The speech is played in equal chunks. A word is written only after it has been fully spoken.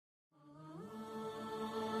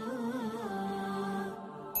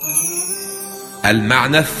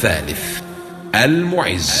المعنى الثالث: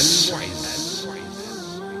 المعز.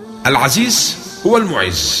 العزيز هو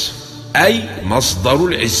المعز، أي مصدر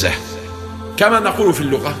العزة، كما نقول في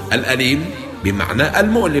اللغة الأليم بمعنى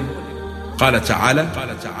المؤلم. قال تعالى: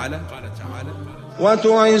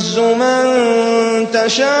 وتعز من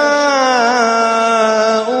تشاء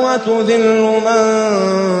وتذل من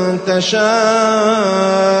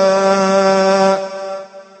تشاء.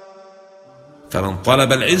 فمن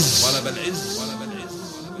طلب العز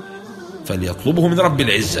فليطلبه من رب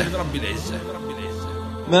العزة.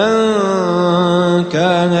 من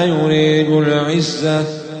كان يريد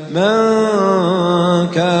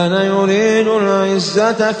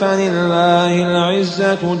العزة فلله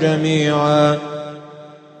العزة جميعا.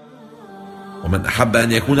 ومن أحب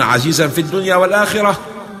أن يكون عزيزا في الدنيا والآخرة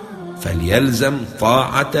فليلزم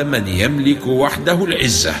طاعة من يملك وحده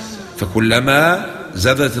العزة، فكلما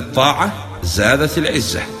زادت الطاعة زادت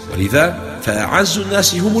العزة. ولذا فأعز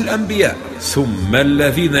الناس هم الأنبياء، ثم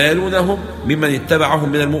الذين يلونهم ممن اتبعهم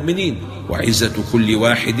من المؤمنين، وعزة كل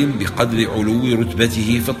واحد بقدر علو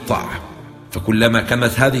رتبته في الطاعة. فكلما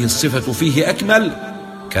كانت هذه الصفة فيه أكمل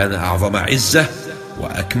كان أعظم عزة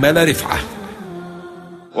وأكمل رفعة.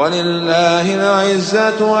 ولله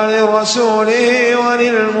العزة ولرسوله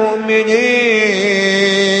وللمؤمنين.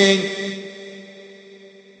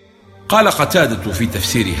 قال قتادة في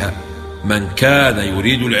تفسيرها: من كان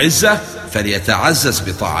يريد العزة فليتعزز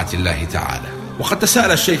بطاعة الله تعالى. وقد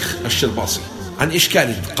تساءل الشيخ الشرباصي عن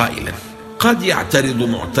إشكال قائلا: قد يعترض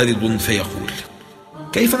معترض فيقول: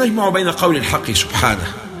 كيف نجمع بين قول الحق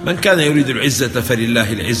سبحانه من كان يريد العزة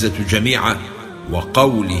فلله العزة جميعا،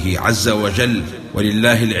 وقوله عز وجل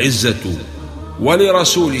ولله العزة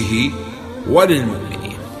ولرسوله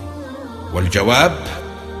وللمؤمنين؟ والجواب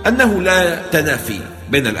أنه لا تنافي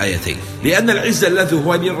بين الآيتين، لأن العزة الذي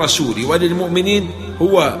هو للرسول وللمؤمنين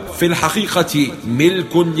هو في الحقيقة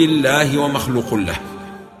ملك لله ومخلوق له،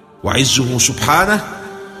 وعزه سبحانه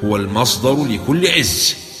هو المصدر لكل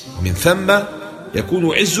عز، ومن ثم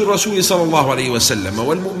يكون عز الرسول صلى الله عليه وسلم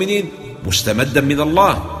والمؤمنين مستمدا من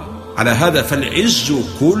الله. على هذا فالعز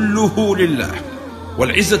كله لله،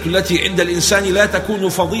 والعزة التي عند الإنسان لا تكون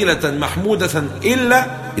فضيلة محمودة إلا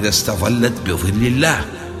إذا استظلت بظل الله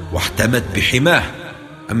واحتمت بحماه.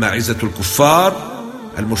 أما عزة الكفار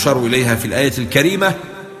المشار إليها في الآية الكريمة: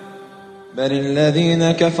 بل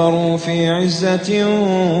الذين كفروا في عزة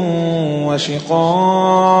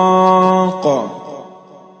وشقاق،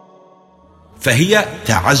 فهي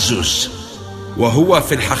تعزز، وهو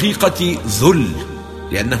في الحقيقة ذل،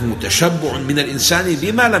 لأنه تشبع من الإنسان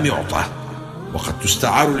بما لم يعطه. وقد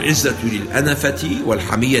تستعار العزة للأنفة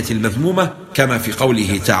والحمية المذمومة، كما في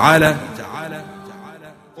قوله تعالى: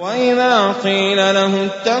 وإذا قيل له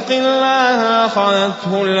اتق الله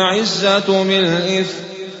أخذته العزة بالإثم.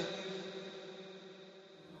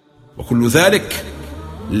 وكل ذلك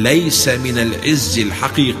ليس من العز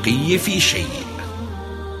الحقيقي في شيء.